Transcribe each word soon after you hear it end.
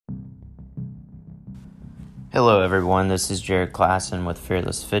Hello everyone, this is Jared Klassen with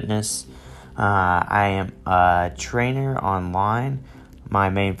Fearless Fitness. I am a trainer online. My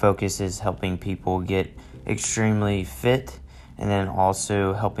main focus is helping people get extremely fit and then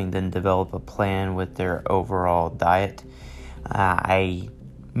also helping them develop a plan with their overall diet. I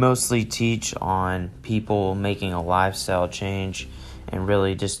mostly teach on people making a lifestyle change and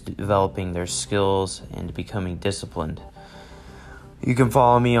really just developing their skills and becoming disciplined. You can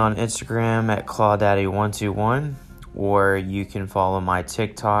follow me on Instagram at ClawDaddy121, or you can follow my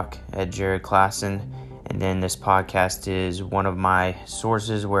TikTok at Jared Klassen. And then this podcast is one of my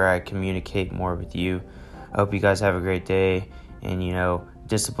sources where I communicate more with you. I hope you guys have a great day. And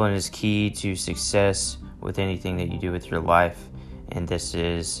discipline is key to success with anything that you do with your life. And this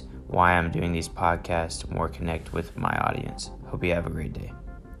is why I'm doing these podcasts to more connect with my audience. Hope you have a great day.